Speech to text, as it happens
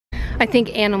I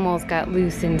think animals got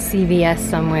loose in CVS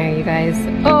somewhere, you guys.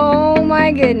 Oh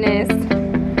my goodness.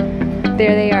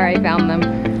 There they are, I found them.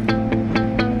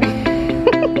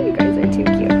 You guys are too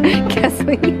cute.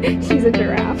 Kesley, she's a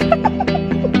giraffe.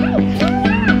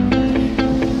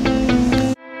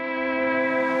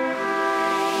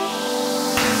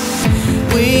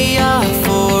 We are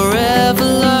forever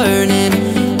learning,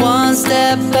 one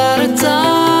step at a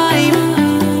time.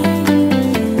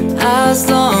 As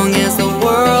long as the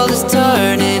world is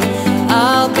turning,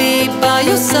 I'll be by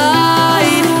your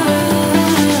side.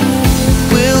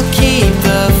 We'll keep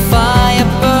the fire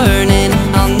burning,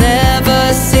 I'll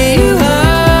never see you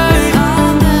hurt.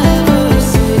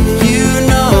 You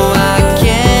know I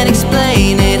can't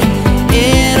explain it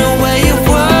in a way of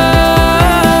words.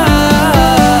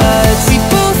 We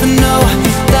both know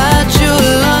that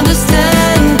you'll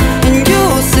understand, and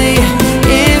you'll see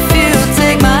if you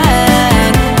take my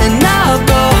hand, and I'll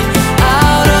go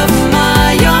out of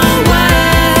my own way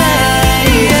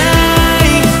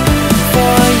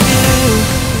for you.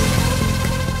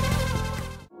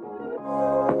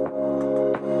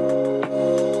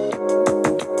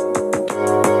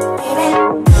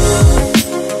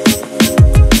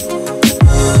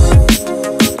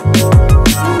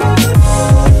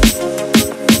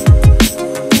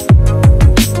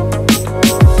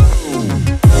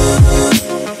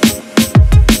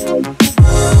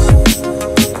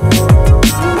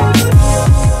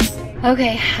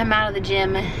 Okay, I'm out of the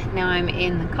gym. Now I'm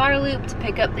in the car loop to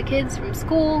pick up the kids from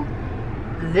school.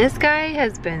 This guy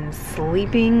has been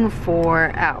sleeping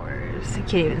for hours. You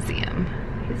can't even see him.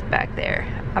 He's back there,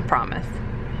 I promise.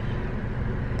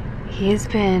 He's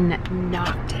been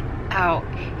knocked out.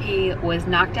 He was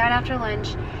knocked out after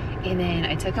lunch, and then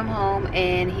I took him home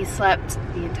and he slept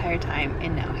the entire time,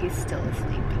 and now he's still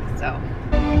asleep, so.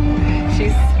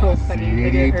 She's so funny.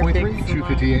 88.3,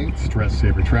 258, stress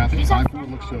saver traffic. 5-4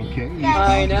 looks okay.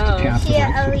 I know.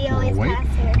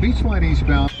 Beachline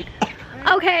eastbound.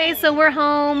 Okay, so we're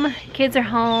home. Kids are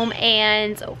home,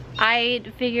 and I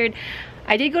figured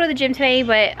I did go to the gym today,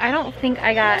 but I don't think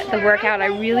I got the workout I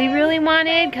really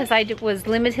wanted because I was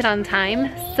limited on time.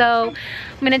 So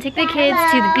I'm gonna take the kids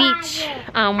to the beach.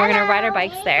 We're gonna ride our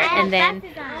bikes there, and then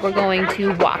we're going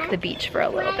to walk the beach for a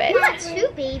little bit. You got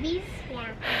 2 babies.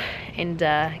 And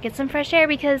get some fresh air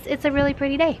because it's a really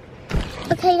pretty day.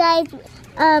 Okay guys,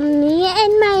 me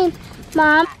and my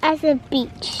mom at the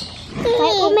beach.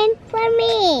 Right, woman? For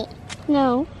me.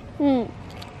 No.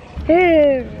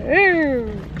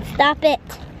 Stop it.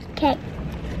 Okay.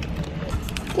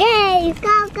 Yay,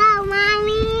 go, go,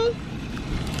 mommy.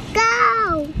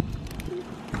 Go.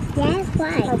 Yes,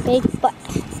 why? Her big butt.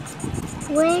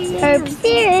 Herb,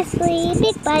 seriously,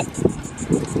 big butt.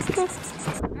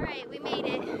 Alright, we made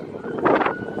it.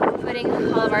 Putting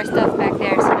all of our stuff back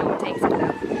there so no one takes it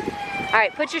though.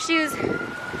 Alright, put your shoes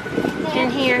in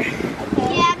here.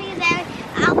 Yeah, because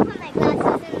I'll put my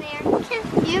glasses in there.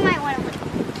 You might want to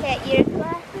look at your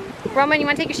glasses. Roman, you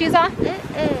want to take your shoes off?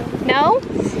 No?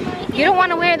 You don't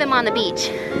want to wear them on the beach.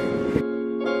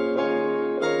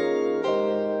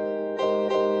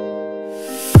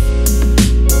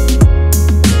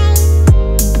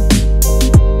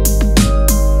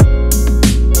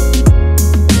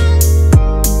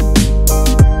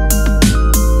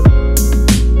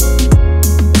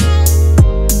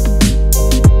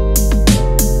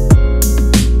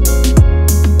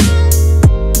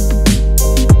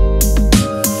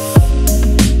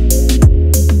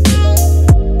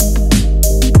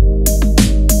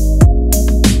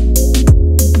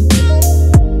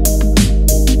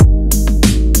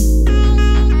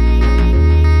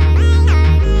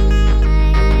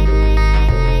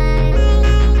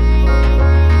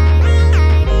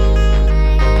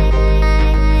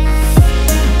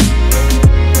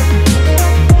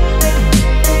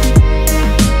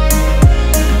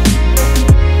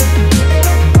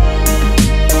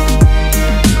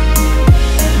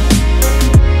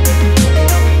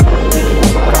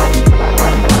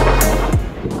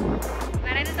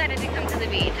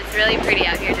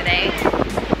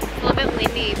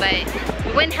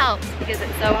 Because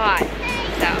it's so hot.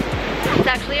 So it's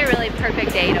actually a really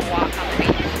perfect day to walk on the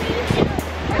beach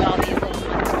with all these little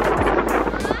monsters.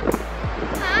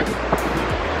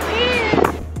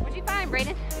 What'd you find,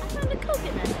 Brayden? I found a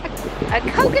coconut. A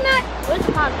coconut? What's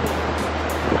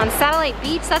coconut? On Satellite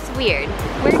Beach? That's weird.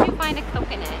 Where did you find a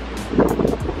coconut?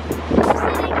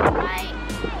 Sitting right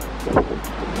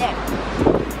there.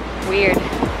 Weird.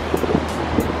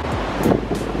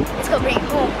 Let's go bring it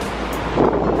home.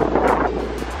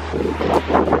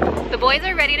 The boys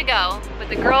are ready to go, but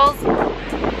the girls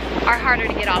are harder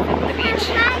to get off of the beach.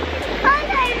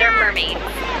 They're mermaids.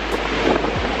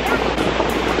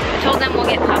 then we'll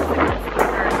get popsicles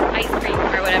or ice cream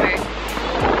or whatever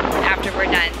after we're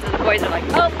done. So the boys are like,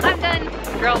 oh, I'm done.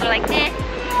 The girls are like, eh.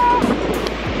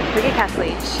 Look at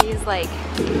Kathleen, she's like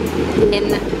in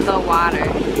the water.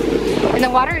 And the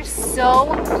water is so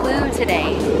blue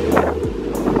today.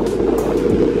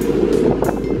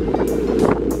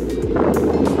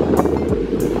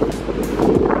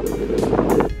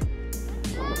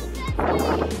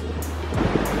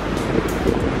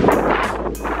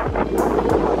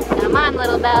 Come on,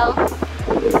 little Belle.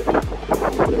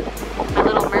 My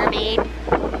little mermaid.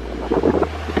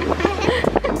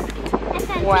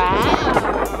 Wow.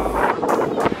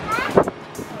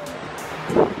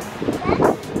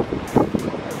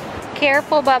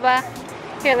 Careful, Bubba.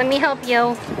 Here, let me help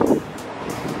you.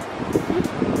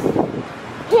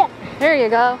 There you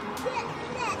go.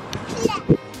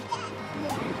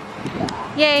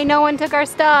 Yay, no one took our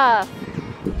stuff.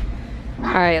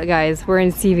 All right, guys, we're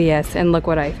in CVS and look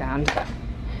what I found.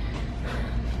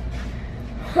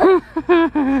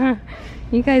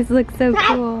 You guys look so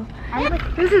cool.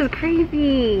 This is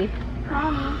creepy.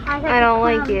 I don't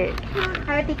like it.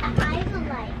 I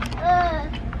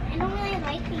don't really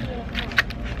like the uniform.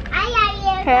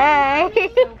 Hey.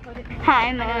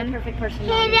 Hi, Mom. Perfect person.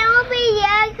 Hey, that will be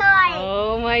your toy.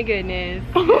 Oh my goodness.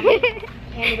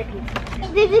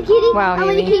 There's a kitty. Wow, I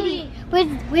want a Haley. kitty.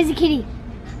 Where's the kitty?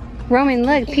 Roman,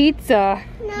 look, pizza.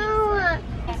 No.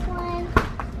 This one.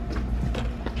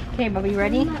 Okay, Bubba, you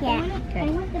ready? Yeah. Okay. I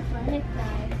want the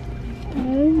butterfly.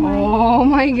 Oh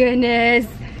my goodness.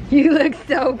 You look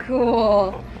so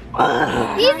cool.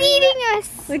 He's eating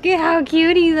us. Look at how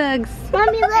cute he looks.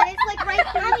 Mommy, look. It's like right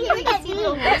here. Mommy, look at me.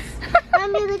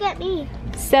 Mommy, look at me.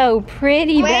 So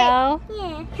pretty, Belle.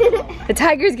 Yeah. The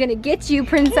tiger's gonna get you,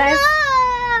 princess.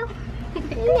 No.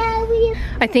 No,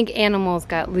 I think animals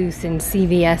got loose in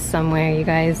CVS somewhere, you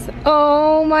guys.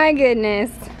 Oh my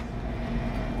goodness.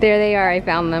 There they are, I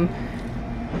found them.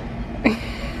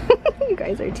 You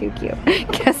guys are too cute.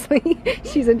 Kesley,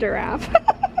 she's a giraffe.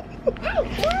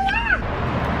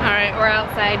 Alright, we're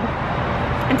outside.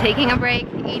 I'm taking a break,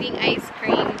 eating ice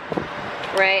cream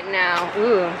right now.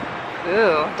 Ooh,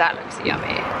 that looks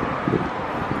yummy.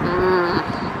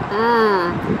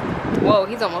 Whoa,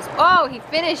 he's almost, oh, he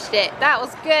finished it. That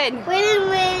was good.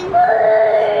 Win.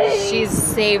 She's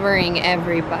savoring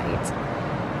every bite.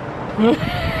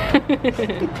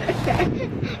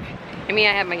 I mean,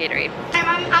 I have my Gatorade.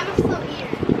 I'm a slow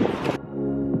eater.